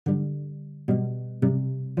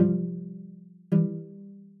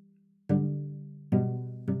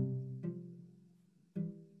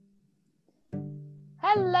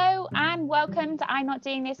welcome to I'm Not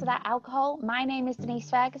Doing This Without Alcohol. My name is Denise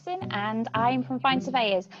Ferguson and I'm from Fine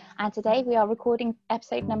Surveyors, and today we are recording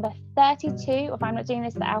episode number 32 of I'm Not Doing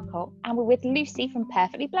This Without Alcohol, and we're with Lucy from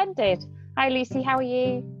Perfectly Blended. Hi Lucy, how are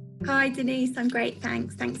you? Hi Denise, I'm great,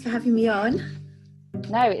 thanks for having me on.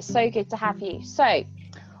 No, it's so good to have you. So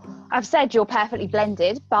I've said you're perfectly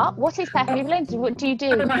blended, but what is perfectly blended? What do you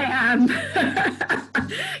do? Oh, I am.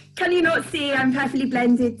 Can you not see I'm perfectly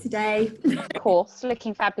blended today? Of course,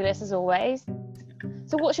 looking fabulous as always.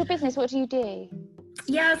 So what's your business? What do you do?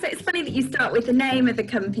 Yeah, so it's funny that you start with the name of the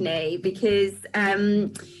company because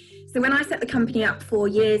so when I set the company up 4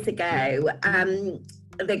 years ago,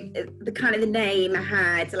 the kind of the name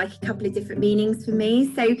had like a couple of different meanings for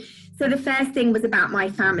me. So the first thing was about my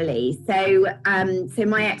family. So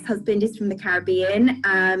my ex-husband is from the Caribbean,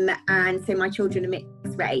 and so my children are mixed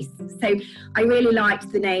race. So I really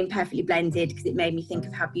liked the name Perfectly Blended because it made me think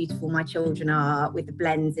of how beautiful my children are with the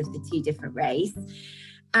blends of the two different race.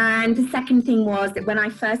 And the second thing was that when I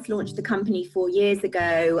first launched the company 4 years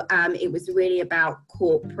ago, it was really about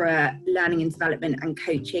corporate learning and development and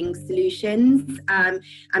coaching solutions, and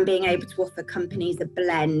being able to offer companies a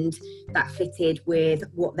blend that fitted with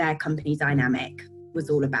what their company dynamic was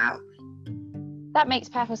all about. That makes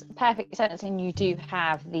perfect sense, and you do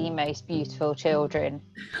have the most beautiful children.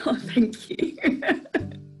 Oh, thank you.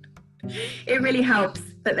 It really helps,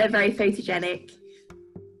 but they're very photogenic.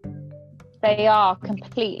 They are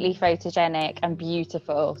completely photogenic and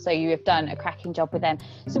beautiful, so you have done a cracking job with them.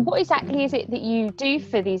 So what exactly is it that you do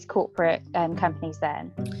for these corporate companies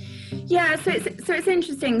then? Yeah, so it's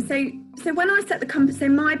interesting. So when I set the company, so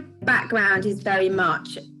my background is very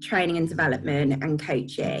much training and development and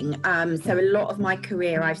coaching. So a lot of my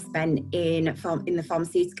career I've spent in the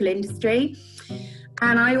pharmaceutical industry,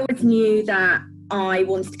 and I always knew that I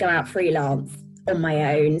wanted to go out freelance on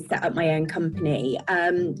my own, set up my own company,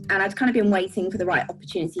 and I'd kind of been waiting for the right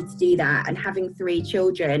opportunity to do that. And having 3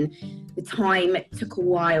 children, the time took a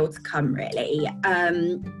while to come, really.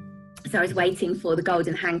 So I was waiting for the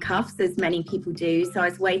golden handcuffs, as many people do. So I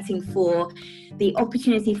was waiting for the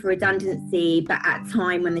opportunity for redundancy, but at a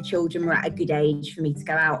time when the children were at a good age for me to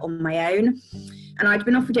go out on my own. And I'd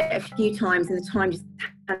been offered it a few times, and the time just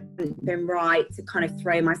hadn't been right to kind of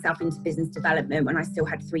throw myself into business development when I still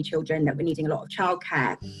had 3 children that were needing a lot of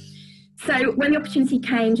childcare. So when the opportunity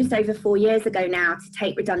came just over 4 years ago now to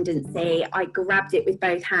take redundancy, I grabbed it with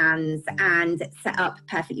both hands and set up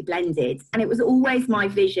Perfectly Blended. And it was always my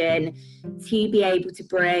vision to be able to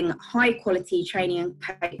bring high quality training and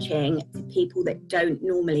coaching to people that don't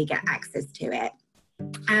normally get access to it.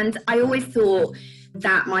 And I always thought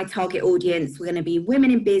that my target audience were going to be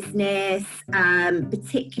women in business,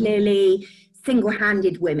 particularly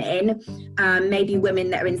single-handed women, maybe women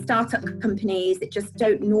that are in startup companies that just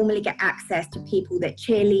don't normally get access to people that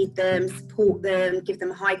cheerlead them, support them, give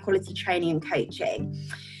them high quality training and coaching.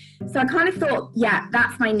 So I kind of thought, yeah,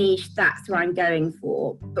 that's my niche, that's where I'm going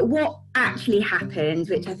for. But what actually happened,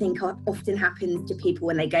 which I think often happens to people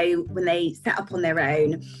when they set up on their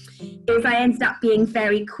own, is I ended up being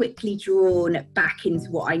very quickly drawn back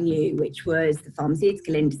into what I knew, which was the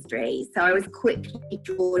pharmaceutical industry. So I was quickly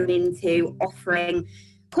drawn into offering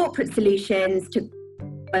corporate solutions to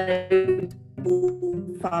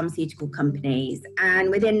pharmaceutical companies,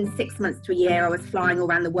 and within 6 months to a year I was flying all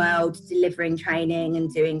around the world delivering training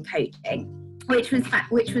and doing coaching, which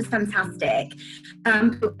was fantastic.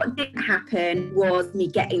 But what didn't happen was me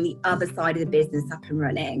getting the other side of the business up and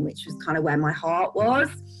running, which was kind of where my heart was.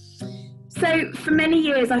 So for many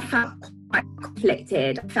years I felt quite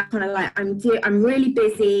conflicted. I felt kind of like I'm really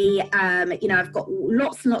busy, I've got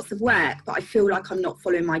lots and lots of work, but I feel like I'm not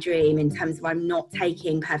following my dream in terms of I'm not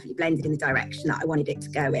taking Perfectly Blended in the direction that I wanted it to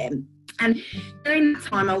go in. And during that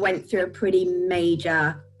time I went through a pretty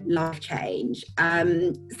major life change.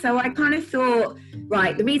 So I kind of thought,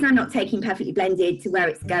 right, the reason I'm not taking Perfectly Blended to where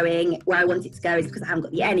it's going, where I want it to go, is because I haven't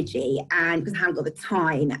got the energy and because I haven't got the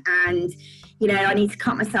time. And I need to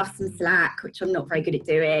cut myself some slack, which I'm not very good at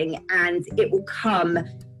doing, and it will come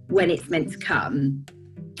when it's meant to come.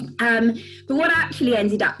 But what actually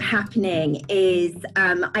ended up happening is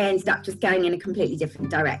I ended up just going in a completely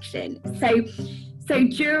different direction. So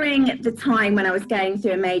during the time when I was going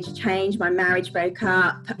through a major change, my marriage broke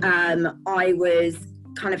up, I was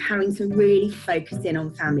kind of having to really focus in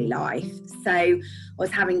on family life. So I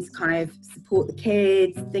was having to kind of support the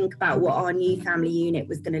kids, think about what our new family unit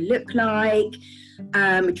was going to look like,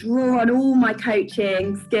 draw on all my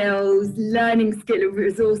coaching skills, learning skill,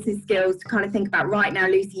 resources skills to kind of think about, right now,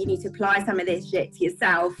 Lucy, you need to apply some of this shit to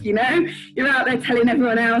yourself. You know, you're out there telling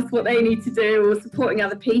everyone else what they need to do or supporting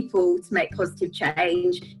other people to make positive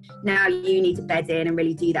change. Now you need to bed in and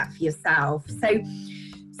really do that for yourself.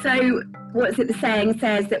 So what's it, the saying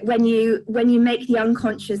says that when you make the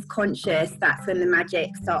unconscious conscious, that's when the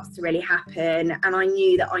magic starts to really happen. And I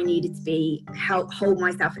knew that I needed to hold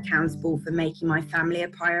myself accountable for making my family a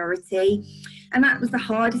priority. And that was the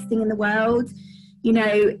hardest thing in the world. You know,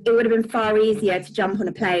 it would have been far easier to jump on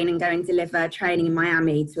a plane and go and deliver training in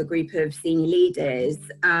Miami to a group of senior leaders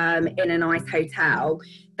in a nice hotel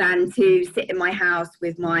than to sit in my house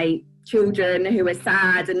with my children who were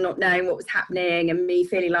sad and not knowing what was happening, and me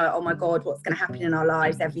feeling like, oh my God, what's going to happen in our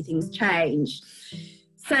lives? Everything's changed.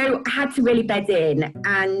 So I had to really bed in,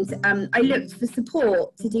 and I looked for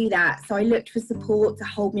support to do that. So I looked for support to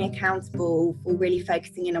hold me accountable for really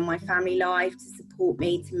focusing in on my family life, to support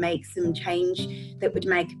me to make some change that would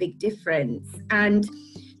make a big difference. And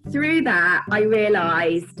through that, I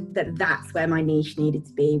realised that that's where my niche needed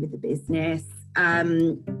to be with the business.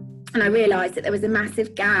 And I realised that there was a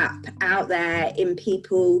massive gap out there in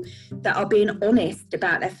people that are being honest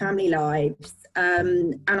about their family lives.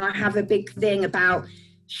 And I have a big thing about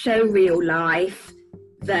show real life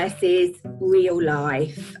versus real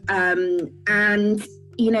life. And,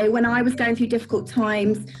 you know, when I was going through difficult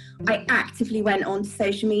times, I actively went onto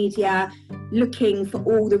social media looking for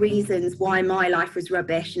all the reasons why my life was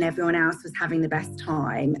rubbish and everyone else was having the best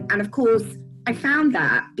time. And of course, I found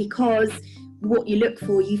that because what you look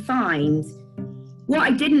for, you find. What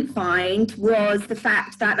I didn't find was the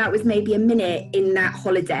fact that that was maybe a minute in that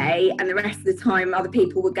holiday, and the rest of the time other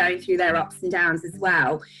people were going through their ups and downs as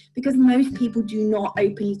well, because most people do not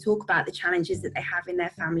openly talk about the challenges that they have in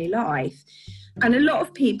their family life. And a lot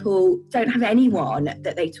of people don't have anyone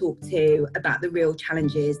that they talk to about the real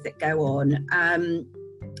challenges that go on. And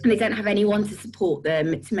they don't have anyone to support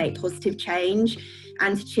them to make positive change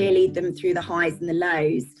and to cheerlead them through the highs and the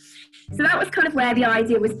lows. So that was kind of where the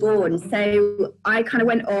idea was born. So I kind of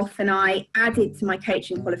went off and I added to my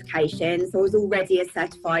coaching qualifications. So I was already a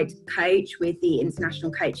certified coach with the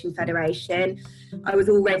International Coaching Federation. I was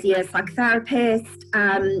already a psychotherapist.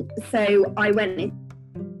 So I went in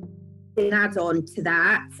an add-on to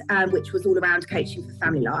that, which was all around coaching for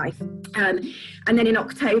family life. And then in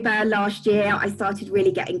October last year, I started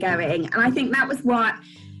really getting going. And I think that was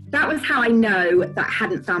how I know that I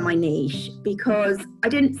hadn't found my niche, because I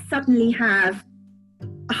didn't suddenly have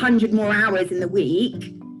 100 more hours in the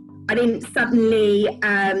week. I didn't suddenly,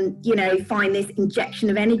 find this injection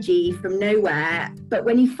of energy from nowhere. But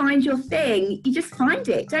when you find your thing, you just find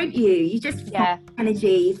it, don't you? You just find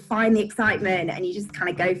energy, find the excitement, and you just kind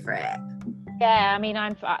of go for it. Yeah, I mean,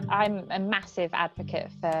 I'm a massive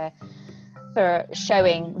advocate for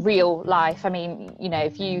showing real life. I mean, you know,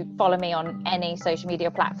 if you follow me on any social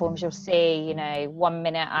media platforms, you'll see, you know, 1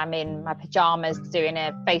 minute I'm in my pajamas doing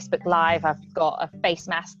a Facebook Live, I've got a face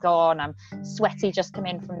mask on, I'm sweaty, just come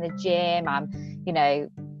in from the gym, I'm, you know,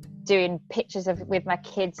 doing pictures with my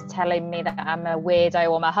kids telling me that I'm a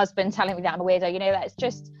weirdo, or my husband telling me that I'm a weirdo. You know, that's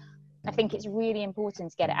just, I think it's really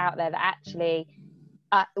important to get it out there that actually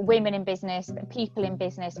women in business, people in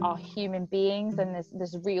business are human beings, and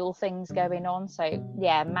there's real things going on. So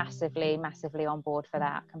yeah, massively on board for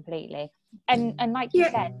that completely. And like you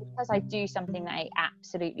said, because I do something that I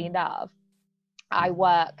absolutely love, I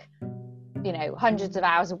work, you know, hundreds of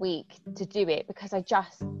hours a week to do it because I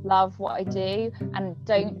just love what I do, and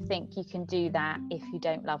don't think you can do that if you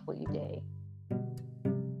don't love what you do.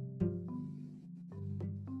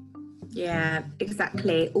 Yeah,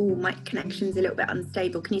 exactly. Oh, my connection's a little bit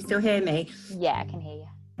unstable. Can you still hear me? Yeah, I can hear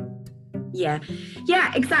you.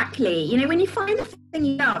 Yeah, exactly. You know, when you find the thing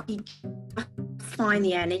you love, you find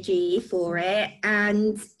the energy for it.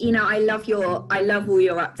 And, you know, I love all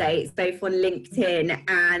your updates, both on LinkedIn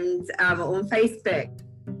and on Facebook.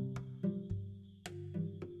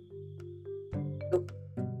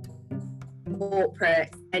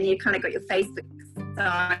 Corporate, and you kind of got your Facebook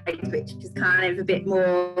side, which is kind of a bit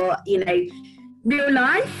more, you know, real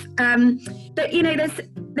life. But you know,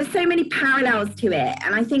 there's so many parallels to it,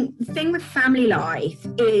 and I think the thing with family life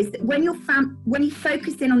is when you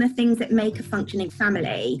focus in on the things that make a functioning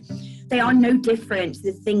family, they are no different to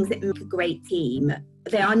the things that make a great team.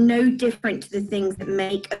 They are no different to the things that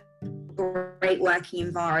make a great working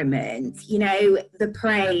environment. You know, the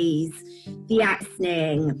praise, the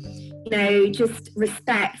acting, just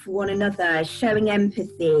respect for one another, showing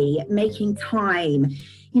empathy, making time,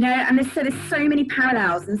 and there's so many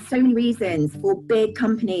parallels and so many reasons for big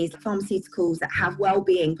companies, pharmaceuticals, that have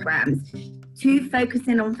well-being programs to focus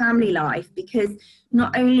in on family life, because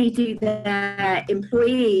not only do their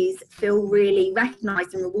employees feel really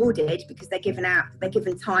recognised and rewarded because they're given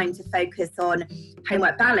time to focus on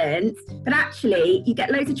homework balance, but actually you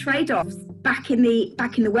get loads of trade-offs back in the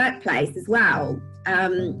workplace as well.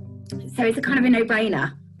 So it's a kind of a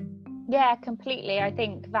no-brainer. Yeah, completely. I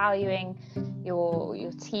think valuing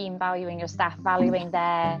your team, valuing your staff, valuing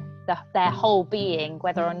their whole being,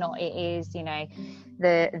 whether or not it is,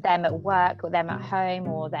 them at work or them at home,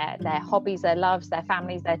 or their hobbies, their loves, their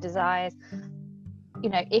families, their desires.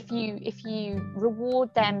 If you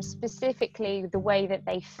reward them specifically the way that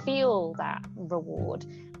they feel that reward,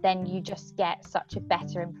 then you just get such a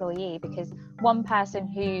better employee, because one person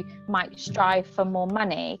who might strive for more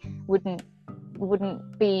money wouldn't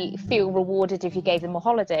feel rewarded if you gave them more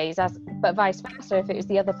holidays, but vice versa. If it was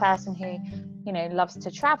the other person who loves to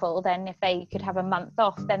travel, then if they could have a month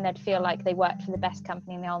off, then they'd feel like they worked for the best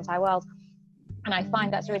company in the whole entire world. And I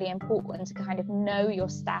find that's really important, to kind of know your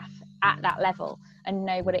staff at that level and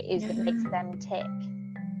know what it is that makes them tick.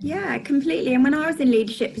 Yeah, completely. And when I was in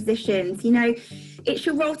leadership positions, it's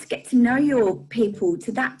your role to get to know your people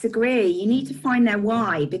to that degree. You need to find their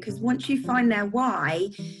why, because once you find their why,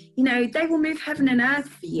 they will move heaven and earth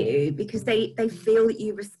for you, because they feel that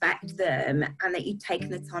you respect them and that you've taken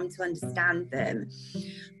the time to understand them.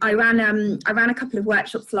 I ran a couple of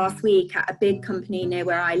workshops last week at a big company near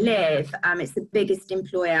where I live. It's the biggest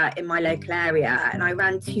employer in my local area, and I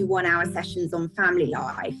ran 2 one-hour sessions on family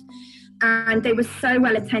life. And they were so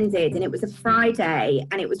well attended, and it was a Friday,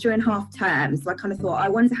 and it was during half term. So I kind of thought, I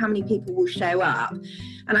wonder how many people will show up.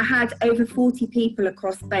 And I had over 40 people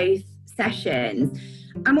across both sessions.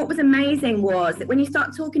 And what was amazing was that when you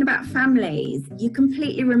start talking about families, you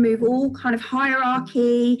completely remove all kind of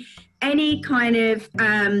hierarchy, any kind of,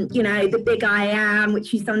 the big I am,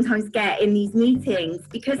 which you sometimes get in these meetings,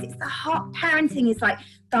 because it's parenting is like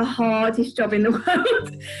the hardest job in the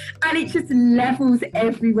world, and it just levels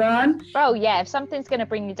everyone. Oh yeah, if something's going to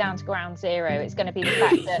bring you down to ground zero, it's going to be the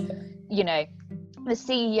fact that, the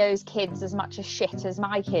CEO's kids as much as shit as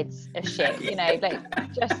my kids are shit.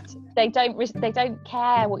 They don't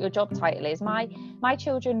care what your job title is. My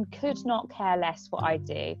children could not care less what I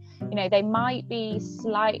do. They might be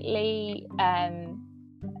slightly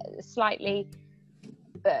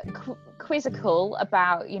quizzical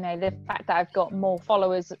about the fact that I've got more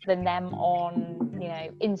followers than them on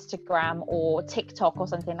Instagram or TikTok or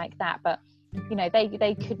something like that, but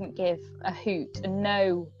they couldn't give a hoot, and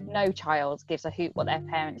no child gives a hoot what their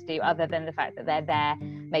parents do, other than the fact that they're there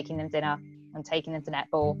making them dinner and taking them to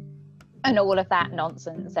netball and all of that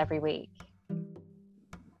nonsense every week.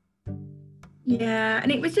 Yeah,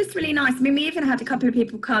 and it was just really nice. I mean, we even had a couple of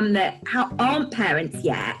people come that aren't parents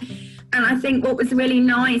yet. And I think what was really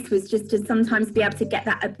nice was just to sometimes be able to get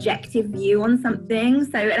that objective view on something.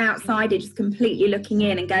 So an outsider just completely looking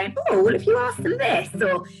in and going, oh, well, if you asked them this,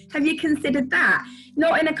 or have you considered that?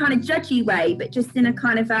 Not in a kind of judgy way, but just in a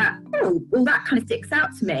kind of that kind of sticks out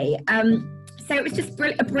to me. So it was just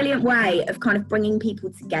a brilliant way of kind of bringing people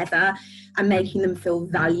together and making them feel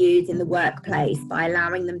valued in the workplace by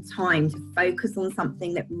allowing them time to focus on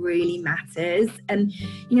something that really matters. And,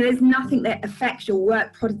 there's nothing that affects your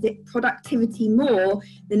work productivity more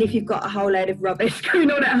than if you've got a whole load of rubbish going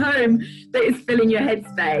on at home that is filling your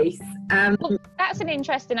headspace. Well, that's an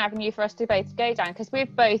interesting avenue for us to both go down, because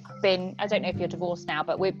we've both been, I don't know if you're divorced now,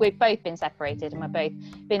 but we've both been separated, and we've both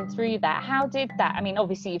been through that. How did that, I mean,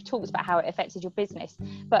 obviously you've talked about how it affected your business,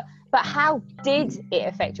 but how did it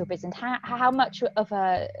affect your business? How much of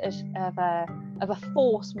a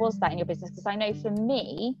force was that in your business? Because I know for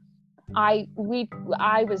me, I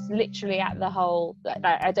was literally at the whole,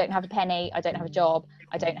 I don't have a penny, I don't have a job,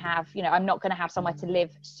 I don't have, I'm not going to have somewhere to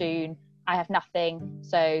live soon, I have nothing,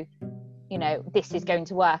 so this is going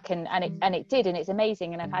to work, and it did, and it's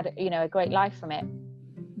amazing, and I've had a great life from it.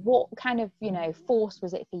 What kind of force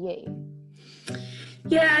was it for you?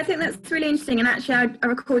 Yeah, I think that's really interesting. And actually, I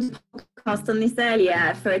recorded a podcast on this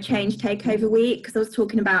earlier for a Change Takeover week, because I was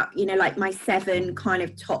talking about, like my 7 kind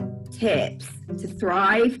of top tips to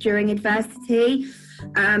thrive during adversity.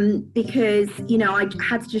 Because, I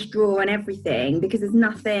had to just draw on everything, because there's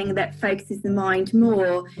nothing that focuses the mind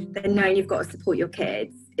more than knowing you've got to support your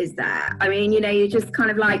kids, is there? I mean, you're just kind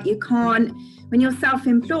of like, you can't, when you're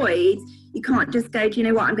self-employed, you can't just go, do you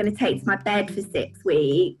know what, I'm going to take to my bed for 6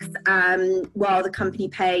 weeks while the company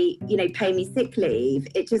pay me sick leave.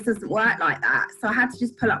 It just doesn't work like that. So I had to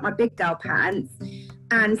just pull up my big girl pants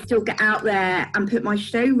and still get out there and put my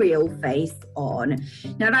show reel face on.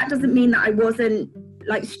 Now, that doesn't mean that I wasn't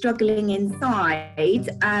like struggling inside,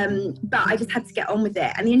 but I just had to get on with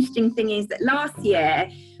it. And the interesting thing is that last year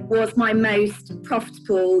was my most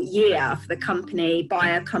profitable year for the company by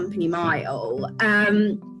a company mile.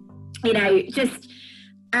 You know, just,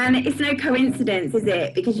 and it's no coincidence, is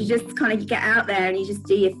it? Because you just kind of get out there and you just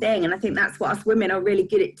do your thing. And I think that's what us women are really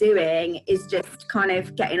good at doing, is just kind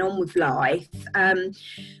of getting on with life. And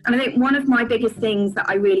I think one of my biggest things that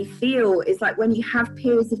I really feel is like when you have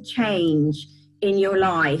periods of change in your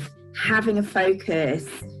life, having a focus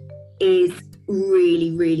is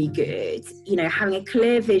really, really good. You know, having a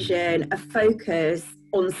clear vision, a focus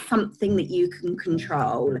on something that you can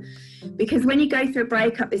control. Because when you go through a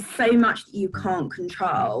breakup, there's so much that you can't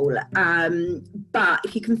control. But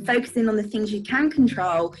if you can focus in on the things you can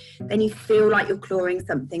control, then you feel like you're clawing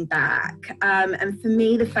something back. And for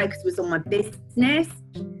me, the focus was on my business,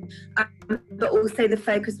 but also the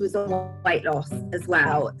focus was on weight loss as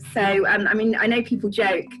well. So, I mean, I know people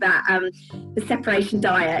joke that the separation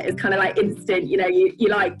diet is kind of like instant. You know,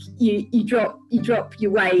 you drop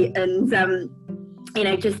your weight and you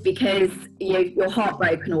know, just because you're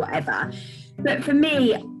heartbroken or whatever. But for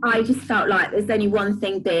me, I just felt like there's only one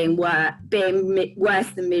thing being worse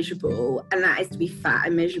than miserable, and that is to be fat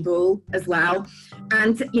and miserable as well.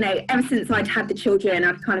 And, you know, ever since I'd had the children,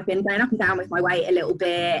 I've kind of been going up and down with my weight a little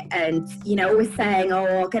bit, and, you know, always saying, oh,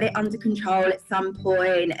 I'll get it under control at some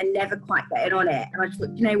point, and never quite getting on it. And I just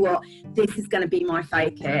thought, you know what, this is going to be my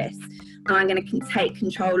focus, and I'm going to take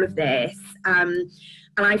control of this.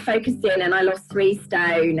 And I focused in and I lost 3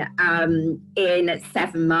 stone in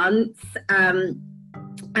 7 months.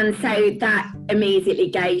 And so that immediately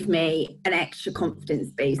gave me an extra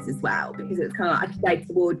confidence boost as well, because it was kind of like I could go to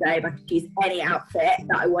the wardrobe, I could use any outfit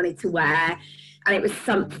that I wanted to wear, and it was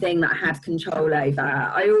something that I had control over.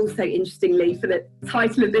 I also, interestingly, for the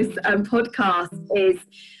title of this podcast, is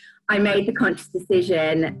I made the conscious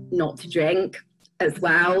decision not to drink as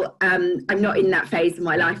well. I'm not in that phase of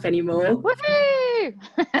my life anymore. Woohoo!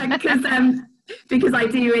 Because I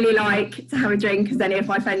do really like to have a drink, as any of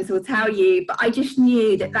my friends will tell you, but I just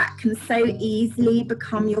knew that that can so easily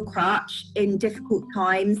become your crutch in difficult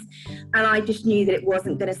times, and I just knew that it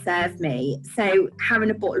wasn't going to serve me. So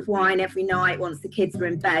having a bottle of wine every night once the kids were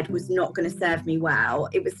in bed was not going to serve me well.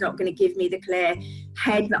 It was not going to give me the clear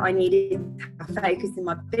head that I needed to have focus in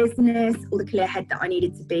my business, or the clear head that I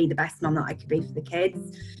needed to be the best mum that I could be for the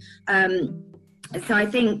kids. So I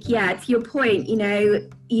think, yeah, to your point, you know,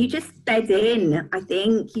 you just bed in. I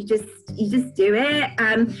think you just do it.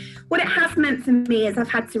 What it has meant for me is I've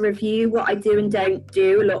had to review what I do and don't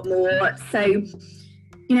do a lot more. So,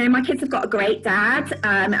 you know, my kids have got a great dad,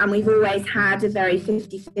 and we've always had a very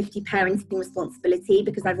 50-50 parenting responsibility,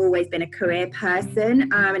 because I've always been a career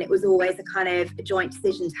person, and it was always a kind of a joint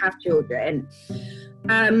decision to have children.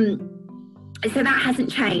 So that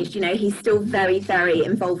hasn't changed. You know, he's still very, very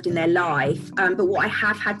involved in their life. But what I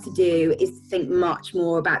have had to do is to think much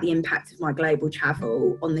more about the impact of my global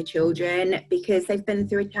travel on the children, because they've been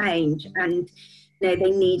through a change, and, you know,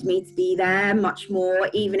 they need me to be there much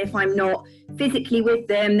more. Even if I'm not physically with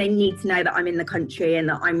them, they need to know that I'm in the country and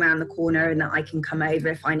that I'm around the corner, and that I can come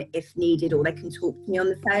over if needed, or they can talk to me on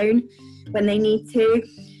the phone when they need to.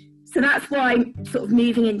 So that's why I'm sort of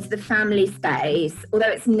moving into the family space, although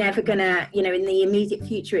it's never gonna, you know, in the immediate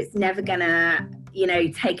future, it's never gonna, you know,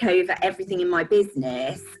 take over everything in my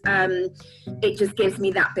business. It just gives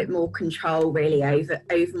me that bit more control really over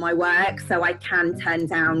my work. So I can turn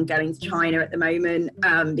down going to China at the moment,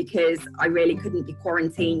 because I really couldn't be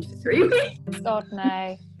quarantined for 3 weeks. God,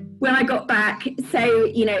 no. When I got back. So,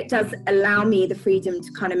 you know, it does allow me the freedom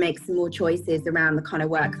to kind of make some more choices around the kind of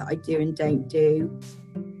work that I do and don't do.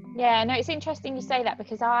 Yeah, no, it's interesting you say that,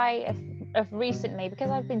 because I have recently,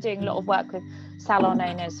 because I've been doing a lot of work with salon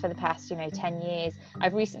owners for the past, 10 years,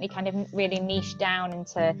 I've recently kind of really niched down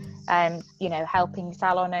into, helping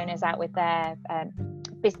salon owners out with their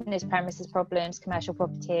business premises problems, commercial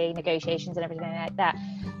property, negotiations and everything like that.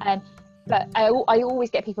 But I always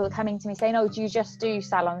get people coming to me saying, oh, do you just do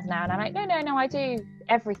salons now? And I'm like, no, I do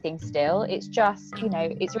everything still. It's just,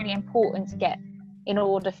 it's really important to get, in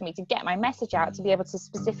order for me to get my message out, to be able to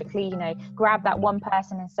specifically, grab that one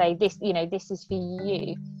person and say, this, this is for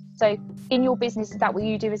you. So in your business, is that what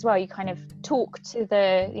you do as well? You kind of talk to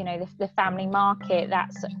the family market,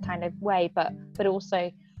 that kind of way, but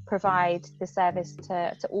also provide the service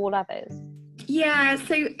to all others. Yeah,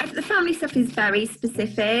 so the family stuff is very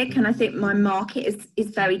specific, and I think my market is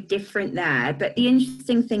very different there. But the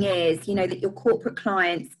interesting thing is, you know, that your corporate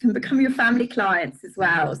clients can become your family clients as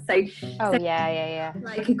well. Yeah.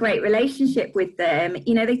 Like a great relationship with them.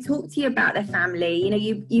 You know, they talk to you about their family. You know,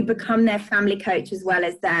 you become their family coach as well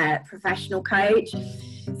as their professional coach.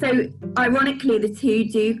 So ironically, the two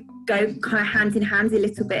do go kind of hand in hand a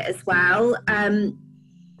little bit as well.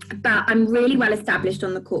 But I'm really well established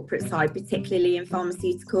on the corporate side, particularly in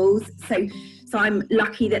pharmaceuticals. So I'm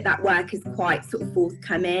lucky that work is quite sort of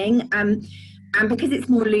forthcoming. And because it's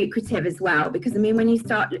more lucrative as well, because I mean, when you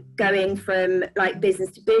start going from like business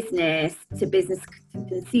to business to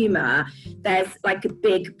consumer, there's like a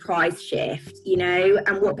big price shift, you know,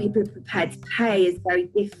 and what people are prepared to pay is very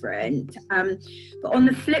different. But on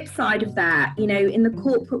the flip side of that, you know, in the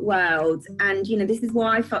corporate world, and, you know, this is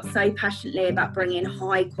why I felt so passionately about bringing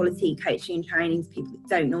high quality coaching and training to people that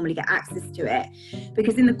don't normally get access to it.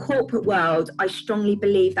 Because in the corporate world, I strongly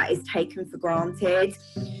believe that is taken for granted.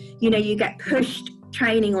 You know, you get pushed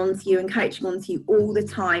training onto you and coaching onto you all the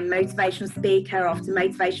time, motivational speaker after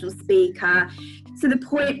motivational speaker, to the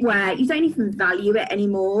point where you don't even value it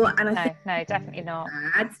anymore. And I think no, definitely not.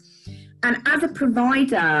 And as a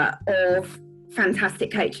provider of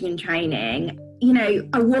fantastic coaching and training, you know,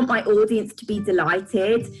 I want my audience to be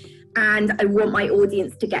delighted, and I want my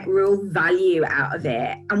audience to get real value out of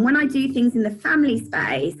it. And when I do things in the family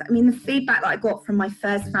space, I mean, the feedback that I got from my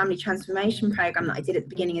first family transformation program that I did at the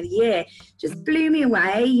beginning of the year just blew me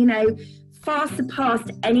away, you know, far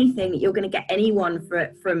surpassed anything that you're going to get anyone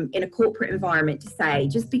from in a corporate environment to say,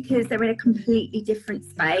 just because they're in a completely different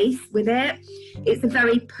space with it. It's a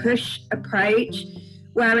very push approach.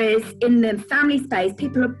 Whereas in the family space,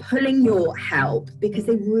 people are pulling your help because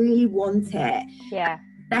they really want it. Yeah.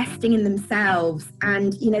 Investing in themselves,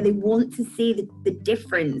 and, you know, they want to see the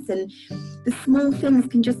difference, and the small things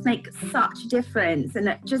can just make such a difference.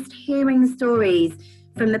 And just hearing the stories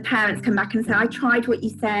from the parents come back and say, I tried what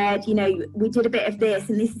you said, you know, we did a bit of this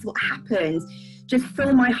and this is what happened, just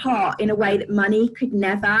fill my heart in a way that money could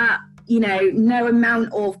never. You know, no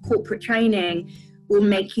amount of corporate training will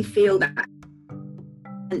make you feel that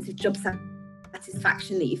sense of job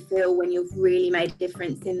satisfaction that you feel when you've really made a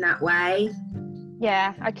difference in that way.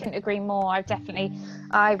 Yeah, I couldn't agree more. I've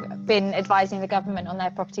been advising the government on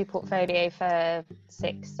their property portfolio for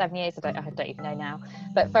 6-7 years. I don't even know now,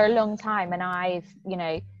 but for a long time. And I've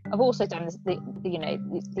also done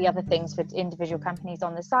the other things for individual companies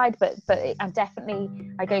on the side, but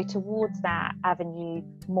I go towards that avenue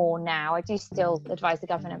more now. I do still advise the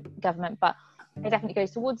government, but I definitely go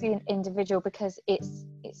towards the individual because it's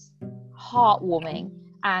heartwarming.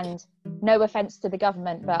 And no offense to the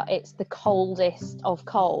government, but it's the coldest of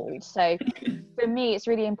cold. So for me, it's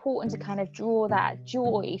really important to kind of draw that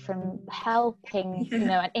joy from helping, you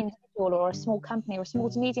know, an individual or a small company or a small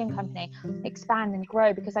to medium company expand and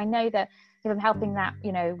grow, because I know that if I'm helping that,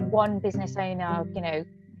 you know, one business owner, you know,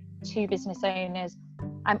 2 business owners,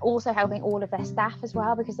 I'm also helping all of their staff as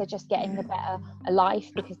well, because they're just getting the better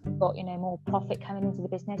life because they've got, you know, more profit coming into the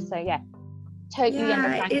business. So yeah, totally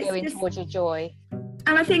understand going towards your joy.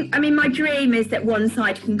 And I mean, my dream is that one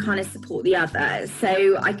side can kind of support the other.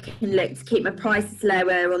 So I can look to keep my prices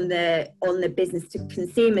lower on the business to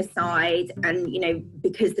consumer side, and, you know,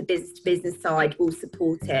 because the business to business side will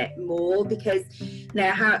support it more, because, you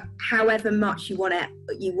know, however much you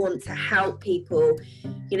want to help people,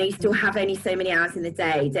 you know, you still have only so many hours in the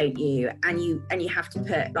day, don't you? And you have to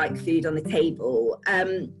put like food on the table.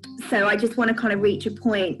 So I just want to kind of reach a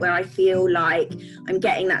point where I feel like I'm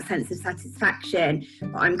getting that sense of satisfaction,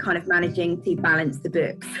 but I'm kind of managing to balance the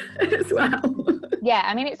books as well. Yeah,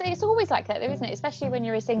 I mean, it's always like that, though, isn't it? Especially when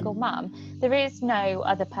you're a single mum, there is no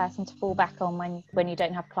other person to fall back on when you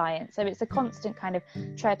don't have clients. So it's a constant kind of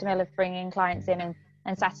treadmill of bringing clients in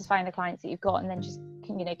and satisfying the clients that you've got, and then just,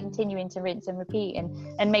 you know, continuing to rinse and repeat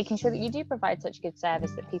and making sure that you do provide such good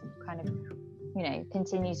service that people kind of, you know,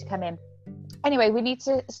 continue to come in. Anyway, we need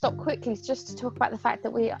to stop quickly just to talk about the fact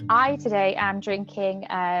that I today am drinking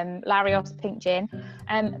Larios Pink Gin,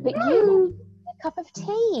 but you a cup of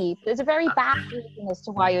tea. There's a very bad reason as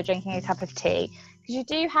to why you're drinking a cup of tea, because you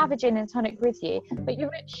do have a gin and tonic with you, but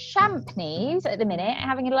you're at Champneys at the minute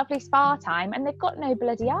having a lovely spa time, and they've got no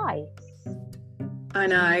bloody ice. I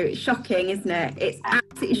know, it's shocking, isn't it? It's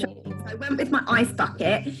absolutely shocking. So I went with my ice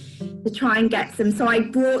bucket to try and get some. So I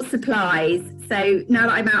brought supplies. So now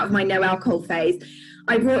that I'm out of my no alcohol phase,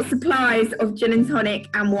 I brought supplies of gin and tonic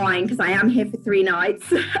and wine because I am here for 3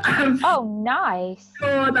 nights. Oh, nice.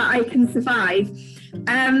 Sure that I can survive.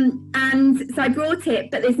 And so I brought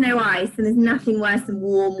it, but there's no ice, and there's nothing worse than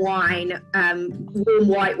warm wine, warm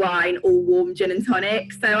white wine or warm gin and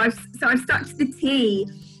tonic. So I've stuck to the tea.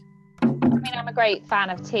 I mean, I'm a great fan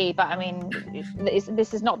of tea, but I mean,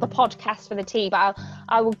 this is not the podcast for the tea, but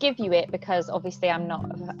I will give you it because obviously I'm not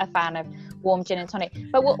a fan of warm gin and tonic.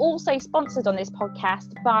 But we're also sponsored on this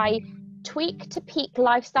podcast by Tweak to Peak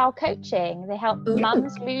Lifestyle Coaching. They help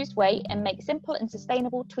mums lose weight and make simple and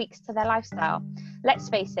sustainable tweaks to their lifestyle. Let's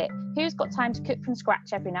face it, who's got time to cook from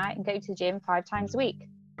scratch every night and go to the gym 5 times a week?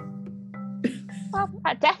 Well,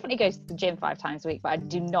 I definitely go to the gym 5 times a week, but I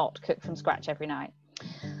do not cook from scratch every night.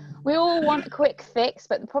 We all want a quick fix,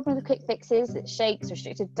 but the problem with quick fixes, that shakes,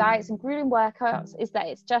 restricted diets and grueling workouts, is that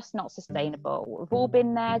it's just not sustainable. We've all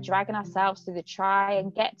been there, dragging ourselves through to try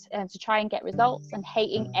and get results and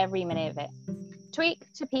hating every minute of it. Tweak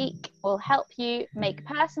to Peak will help you make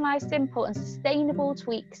personalised, simple and sustainable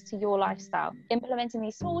tweaks to your lifestyle. Implementing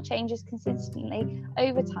these small changes consistently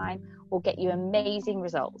over time will get you amazing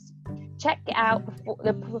results. Check it out,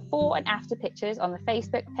 the before and after pictures on the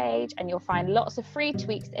Facebook page, and you'll find lots of free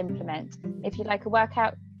tweaks to implement. If you'd like a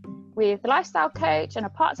workout with the lifestyle coach and a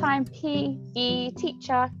part-time PE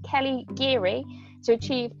teacher, Kelly Geary, to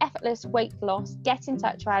achieve effortless weight loss, get in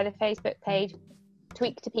touch via the Facebook page,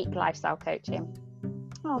 Tweak to Peak Lifestyle Coaching.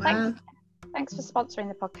 Oh, thanks for sponsoring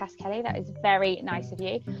the podcast, Kelly. That is very nice of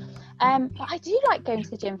you. But I do like going to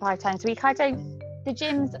the gym 5 times a week. The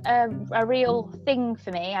gym's a real thing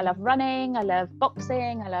for me. I love running, I love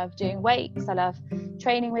boxing, I love doing weights, I love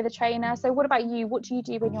training with a trainer. So what about you? What do you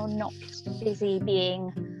do when you're not busy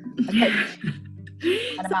being a coach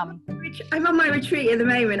and a mum? I'm on my retreat at the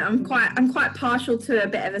moment. I'm quite partial to a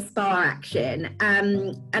bit of a spa action.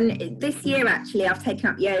 And this year actually I've taken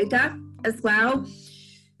up yoga as well.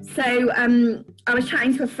 So I was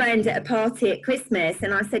chatting to a friend at a party at Christmas,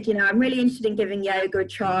 and I said, I'm really interested in giving yoga a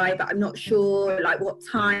try, but I'm not sure like what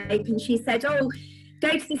type. And she said, go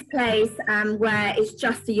to this place where it's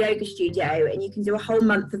just a yoga studio, and you can do a whole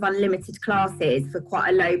month of unlimited classes for quite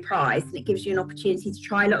a low price, and it gives you an opportunity to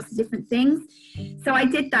try lots of different things. So I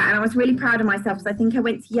did that, and I was really proud of myself because I think I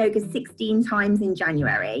went to yoga 16 times in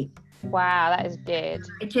January. Wow, that is good.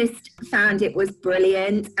 I just found it was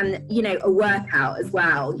brilliant, and a workout as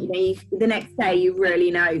well. The next day you really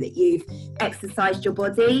know that you've exercised your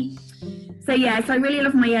body. So I really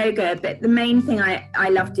love my yoga, but the main thing I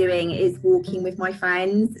love doing is walking with my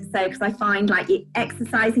friends. So because I find like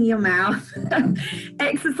exercising your mouth,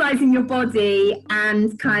 exercising your body,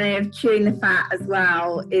 and kind of chewing the fat as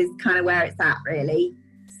well is kind of where it's at, really.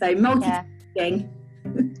 So multitasking.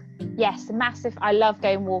 Yes, massive. I love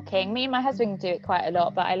going walking. Me and my husband do it quite a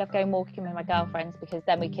lot, but I love going walking with my girlfriends because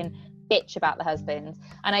then we can bitch about the husbands.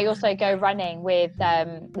 And I also go running with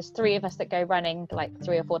there's 3 of us that go running like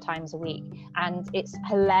 3 or 4 times a week, and it's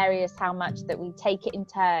hilarious how much that we take it in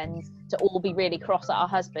turns to all be really cross at our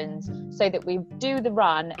husbands, so that we do the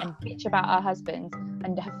run and bitch about our husbands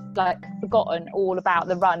and have like forgotten all about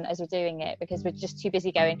the run as we're doing it because we're just too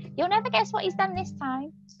busy going, you'll never guess what he's done this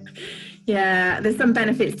time. Yeah, there's some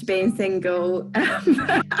benefits to being single.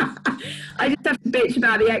 I just have to bitch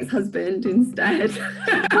about the ex-husband instead.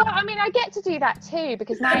 Well, I mean, I get to do that too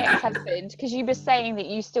because my ex-husband, because you were saying that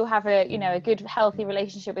you still have a good, healthy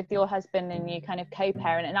relationship with your husband and you kind of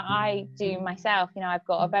co-parent, and I do myself. I've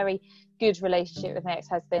got a very good relationship with my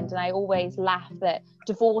ex-husband, and I always laugh that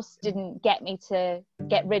divorce didn't get me to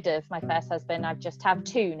get rid of my first husband. I just have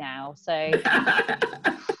 2 now, so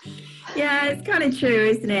yeah, it's kind of true,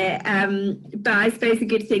 isn't it? But I suppose the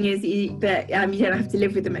good thing is that you don't have to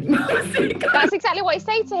live with them anymore. That's exactly what I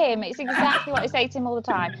say to him. It's exactly what I say to him all the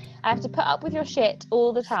time. I have to put up with your shit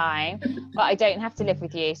all the time, but I don't have to live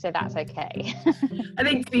with you, so that's okay. I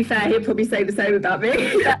think, to be fair, he'll probably say the same about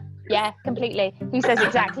me. Yeah, completely. He says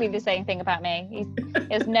exactly the same thing about me.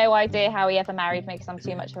 He has no idea how he ever married me because I'm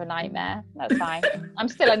too much of a nightmare. That's fine. I'm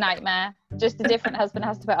still a nightmare. Just a different husband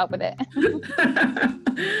has to put up with it.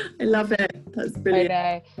 I love it. That's brilliant.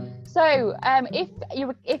 I know. So,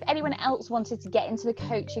 if anyone else wanted to get into the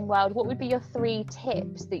coaching world, what would be your 3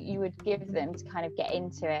 tips that you would give them to kind of get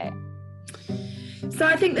into it? So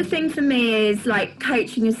I think the thing for me is like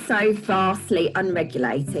coaching is so vastly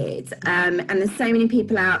unregulated, and there's so many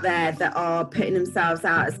people out there that are putting themselves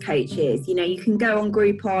out as coaches. You can go on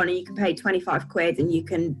Groupon and you can pay 25 quid and you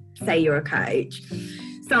can say you're a coach.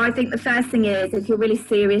 So I think the first thing is, if you're really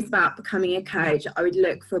serious about becoming a coach, I would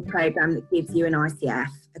look for a program that gives you an ICF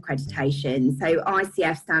accreditation. So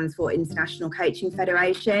ICF stands for International Coaching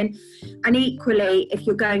Federation. And equally, if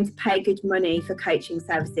you're going to pay good money for coaching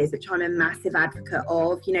services, which I'm a massive advocate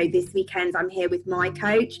of, you know, this weekend I'm here with my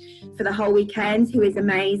coach for the whole weekend, who is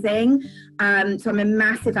amazing. So I'm a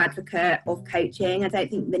massive advocate of coaching. I don't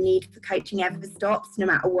think the need for coaching ever stops, no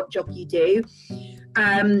matter what job you do.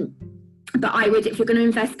 But I would, if you're going to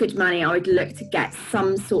invest good money, I would look to get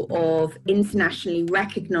some sort of internationally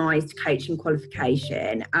recognised coaching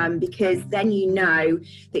qualification, because then you know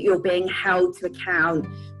that you're being held to account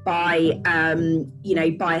by, you know,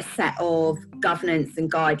 by a set of governance and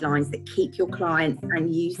guidelines that keep your clients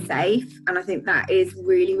and you safe. And I think that is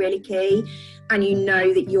really, really key. And you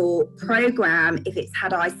know that your program, if it's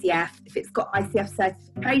had ICF, if it's got ICF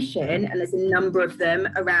certification, and there's a number of them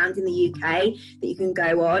around in the UK that you can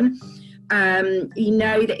go on, you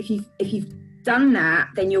know that if you've done that,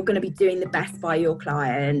 then you're going to be doing the best by your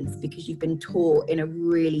clients because you've been taught in a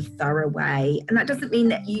really thorough way. And that doesn't mean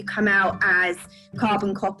that you come out as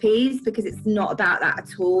carbon copies, because it's not about that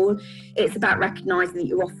at all. It's about recognising that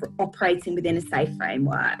you're operating within a safe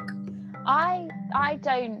framework. I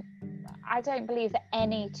don't believe that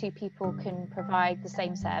any two people can provide the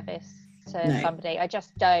same service to somebody. I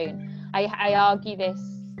just don't. I argue this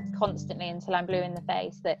constantly until I'm blue in the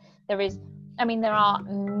face, that there are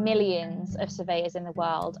millions of surveyors in the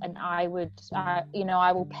world, and I will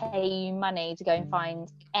pay you money to go and find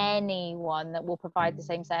anyone that will provide the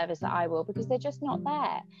same service that I will, because they're just not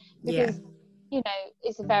there. Because you know,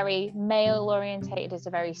 it's a very male orientated, it's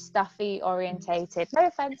a very stuffy orientated, no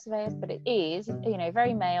offense surveyors, but it is, you know,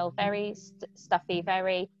 very male, very stuffy,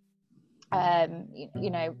 very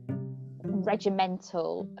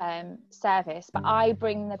regimental service. But I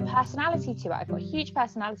bring the personality to it. I've got a huge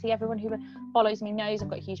personality. Everyone who follows me knows I've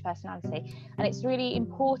got a huge personality, and it's really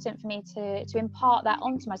important for me to impart that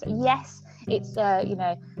onto myself. Yes, it's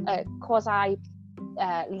a quasi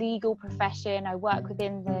legal profession. I work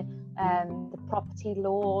within the property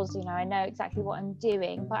laws. You know, I know exactly what I'm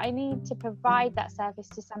doing, but I need to provide that service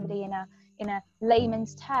to somebody in a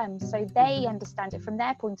layman's terms, so they understand it from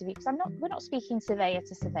their point of view. Because we're not speaking surveyor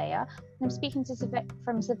to surveyor. I'm speaking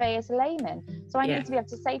from surveyor to layman. So I need to be able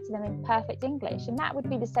to say to them in perfect English, and that would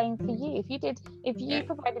be the same for you. If you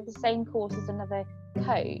provided the same course as another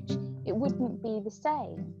coach, it wouldn't be the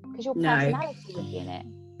same, because your personality would be in it.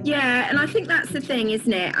 Yeah, and I think that's the thing,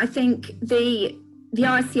 isn't it? I think the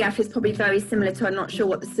ICF is probably very similar to, I'm not sure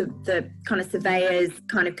what the kind of surveyors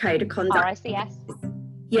kind of code of conduct. RICS.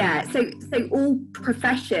 Yeah, so all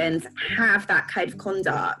professions have that code of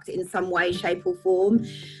conduct in some way, shape or form.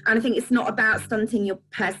 And I think it's not about stunting your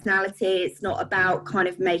personality. It's not about kind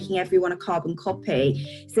of making everyone a carbon copy.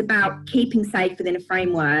 It's about keeping safe within a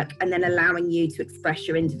framework and then allowing you to express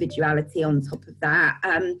your individuality on top of that.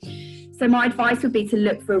 So my advice would be to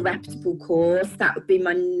look for a reputable course. That would be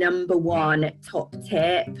my number one top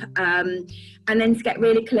tip. And then to get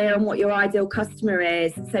really clear on what your ideal customer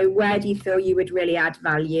is. So where do you feel you would really add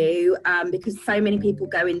value? Because so many people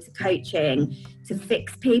go into coaching to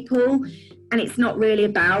fix people, and it's not really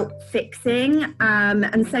about fixing.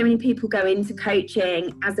 And so many people go into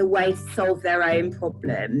coaching as a way to solve their own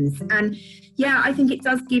problems. And yeah, I think it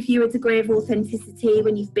does give you a degree of authenticity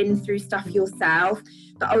when you've been through stuff yourself.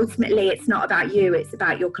 But ultimately, it's not about you, it's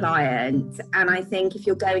about your client. And I think if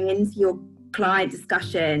you're going into your client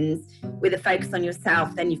discussions with a focus on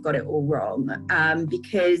yourself, then you've got it all wrong.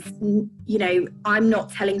 Because, you know, I'm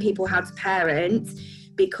not telling people how to parent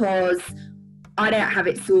because I don't have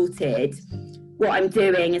it sorted. What I'm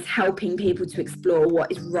doing is helping people to explore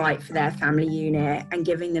what is right for their family unit and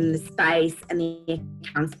giving them the space and the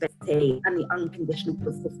accountability and the unconditional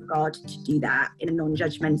positive regard to do that in a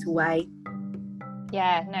non-judgmental way.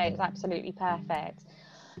 Yeah, no, it's absolutely perfect.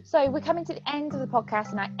 So we're coming to the end of the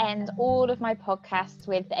podcast, and I end all of my podcasts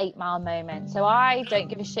with the 8 Mile moment. So I don't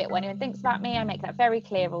give a shit what anyone thinks about me. I make that very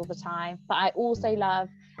clear all the time. But I also love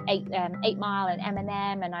 8 Mile and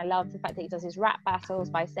Eminem, and I love the fact that he does his rap battles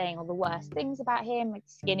by saying all the worst things about him, like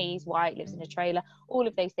skinny, he's white, lives in a trailer, all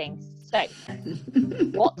of those things. So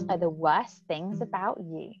what are the worst things about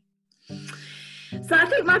you? So I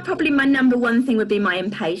think probably my number one thing would be my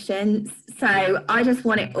impatience. So I just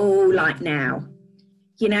want it all like now.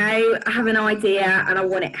 You know, I have an idea and I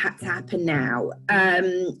want it to happen now.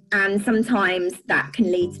 And sometimes that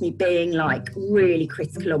can lead to me being like really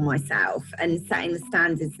critical on myself and setting the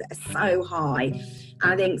standards that are so high.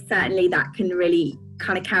 I think certainly that can really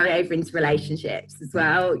kind of carry over into relationships as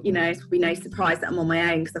well. You know, it's probably no surprise that I'm on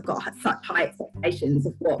my own because I've got such high expectations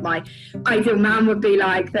of what my ideal man would be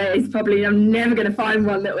like. That is probably, I'm never going to find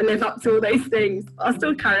one that will live up to all those things. But I'll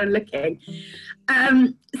still carry on looking.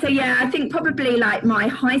 So yeah, I think probably like my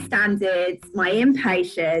high standards, my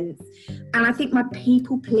impatience, and I think my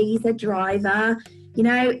people pleaser driver. You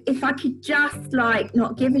know, if I could just like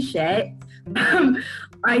not give a shit,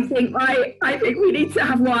 I think we need to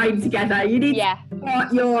have wine together. You need to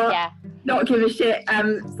put your not give a shit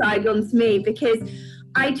side onto me, because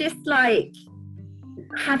I just like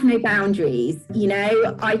have no boundaries. You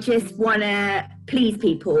know, I just want to please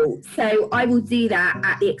people, so I will do that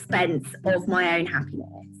at the expense of my own happiness.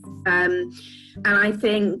 And I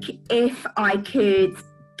think if I could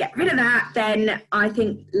get rid of that, then I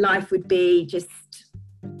think life would be just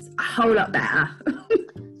a whole lot better.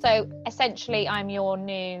 So essentially, I'm your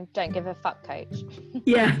new don't give a fuck coach.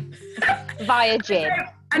 Yeah. Via gin.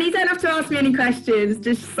 And you don't have to ask me any questions,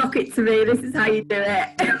 just sock it to me. This is how you do it.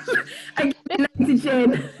 And to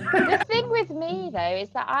gin. The thing with me though is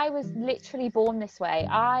that I was literally born this way.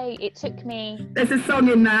 It took me. There's a song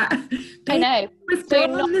in that. I know. Was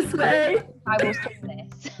born this way. I will sing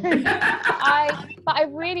this. But I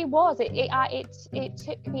really was. It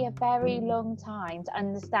took me a very long time to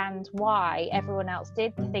understand why everyone else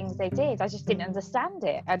did the things they did. I just didn't understand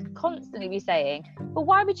it. I'd constantly be saying, "But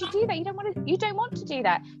why would you do that? You don't want to do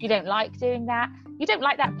that. You don't like doing that. You don't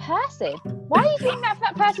like that person. Why are you doing that for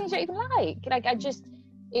that person you don't even like?"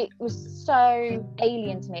 It was so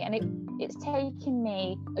alien to me, and it's taken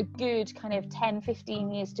me a good kind of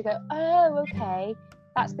 10-15 years to go, oh, okay,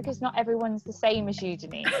 that's because not everyone's the same as you,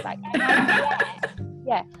 Denise. Like, but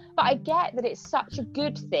I get that it's such a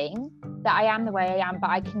good thing that I am the way I am, but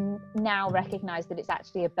I can now recognize that it's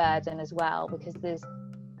actually a burden as well, because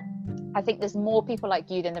I think there's more people like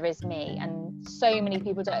you than there is me, and so many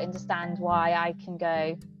people don't understand why I can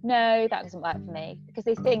go, no, that doesn't work for me, because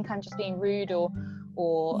they think I'm just being rude or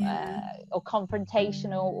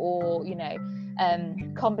confrontational or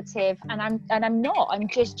combative, and I'm not. I'm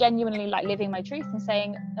just genuinely like living my truth and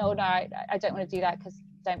saying, oh no, I don't want to do that because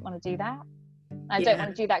I don't want to do that. I don't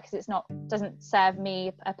want to do that because doesn't serve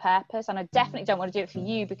me a purpose, and I definitely don't want to do it for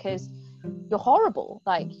you because you're horrible.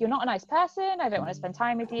 Like, you're not a nice person. I don't want to spend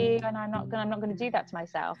time with you, and I'm not going to do that to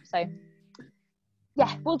myself. So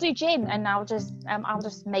yeah, we'll do gin, and I'll just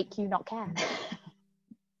make you not care.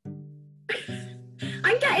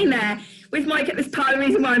 I'm getting there with Mike. At this part, the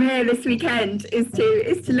reason why I'm here this weekend is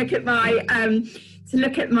to look at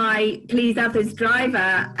my please others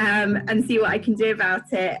driver and see what I can do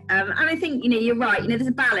about it. And I think, you're right. There's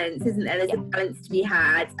a balance, isn't there? There's a balance to be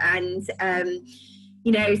had. And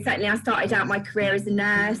certainly I started out my career as a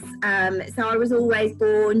nurse, so I was always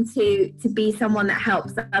born to be someone that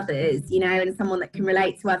helps others, and someone that can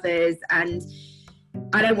relate to others. And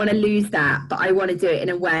I don't want to lose that, but I want to do it in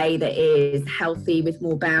a way that is healthy, with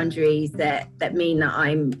more boundaries that mean that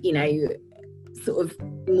I'm, sort of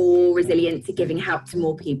more resilient to giving help to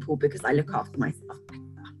more people because I look after myself better.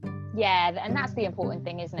 Yeah, and that's the important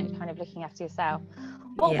thing, isn't it? Kind of looking after yourself.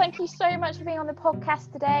 Well, thank you so much for being on the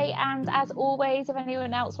podcast today. And as always, if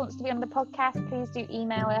anyone else wants to be on the podcast, please do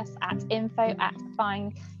email us at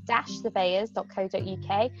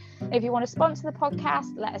info@fine-surveyors.co.uk. If you want to sponsor the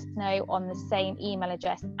podcast, let us know on the same email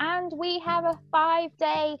address. And we have a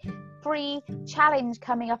 5-day free challenge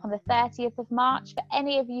coming up on the 30th of March for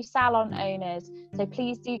any of you salon owners. So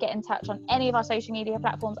please do get in touch on any of our social media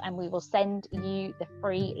platforms and we will send you the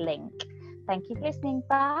free link. Thank you for listening.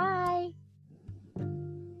 Bye.